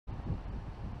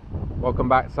Welcome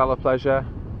back to Sala Pleasure.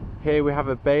 Here we have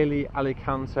a Bailey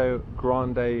Alicanto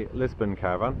Grande Lisbon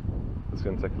caravan. Let's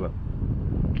go and take a look.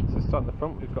 So starting at the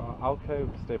front, we've got our Alco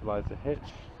stabiliser hitch.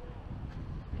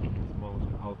 This model's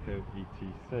an Alco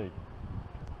ETC.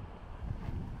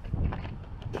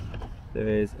 There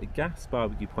is a gas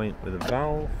barbecue point with a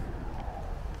valve.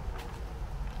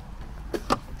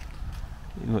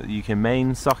 You've got the UK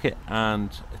main socket and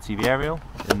a TV aerial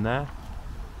in there.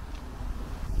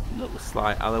 Looks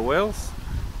like alloy wheels.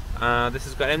 This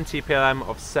has got MTPLM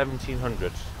of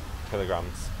 1700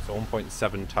 kilograms, so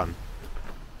 1.7 tonne.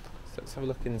 So let's have a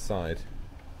look inside.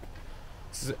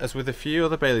 As with a few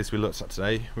other Baileys we looked at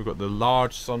today, we've got the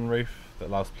large sunroof that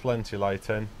allows plenty of light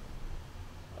in,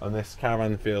 and this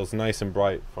caravan feels nice and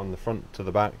bright from the front to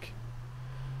the back.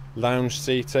 Lounge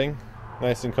seating,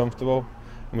 nice and comfortable,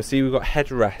 and we see we've got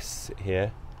headrests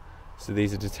here, so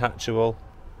these are detachable,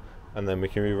 and then we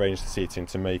can rearrange the seating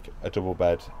to make a double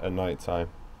bed at night time.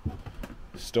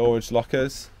 Storage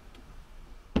lockers,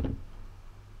 got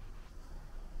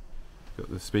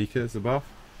the speakers above.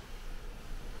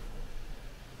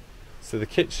 So the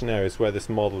kitchen area is where this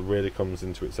model really comes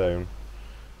into its own.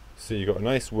 So you've got a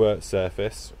nice work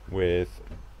surface with,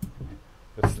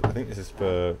 I think this is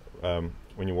for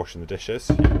when you're washing the dishes,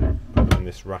 in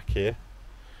this rack here.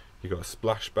 You've got a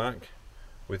splashback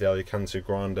with the Alicanto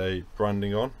Grande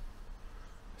branding on.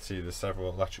 See there's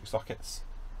several electric sockets.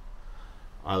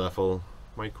 Eye level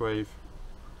microwave,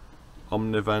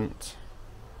 omnivent.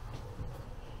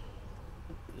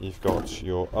 You've got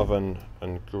your oven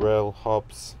and grill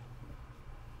hobs,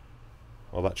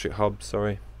 electric hobs,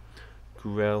 sorry,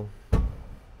 grill,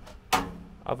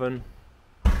 oven.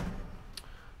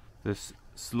 There's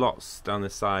slots down the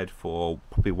side for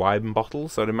probably wine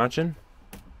bottles, I'd imagine.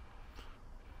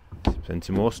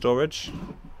 Plenty more storage.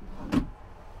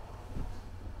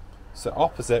 So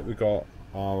opposite we've got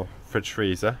our fridge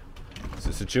freezer. So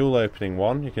it's a dual opening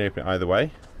one, you can open it either way,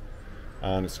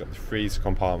 and it's got the freezer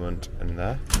compartment in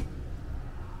there.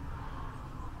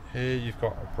 Here you've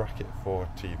got a bracket for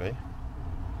TV,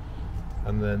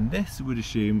 and then this I would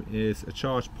assume is a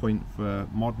charge point for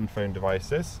modern phone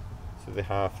devices. So they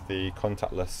have the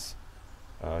contactless,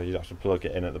 you'd have to plug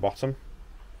it in at the bottom.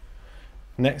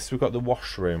 Next we've got the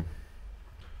washroom.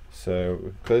 So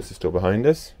we'll close this door behind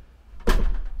us.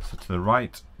 So to the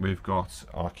right we've got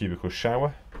our cubicle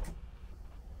shower,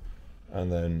 and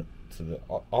then to the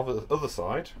other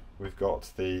side we've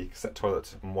got the cassette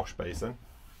toilet and wash basin,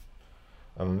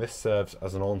 and this serves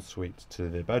as an ensuite to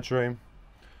the bedroom.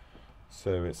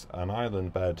 So it's an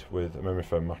island bed with a memory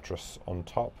foam mattress on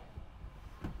top.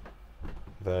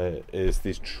 There is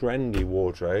these trendy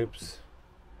wardrobes,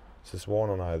 so there's one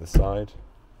on either side,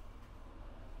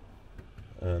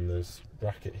 and there's a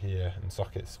bracket here and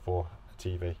sockets for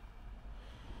TV.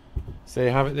 So you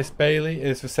have it, this Bailey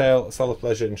is for sale at Sala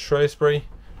Pleasure in Shrewsbury.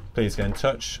 Please get in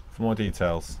touch for more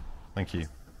details. Thank you.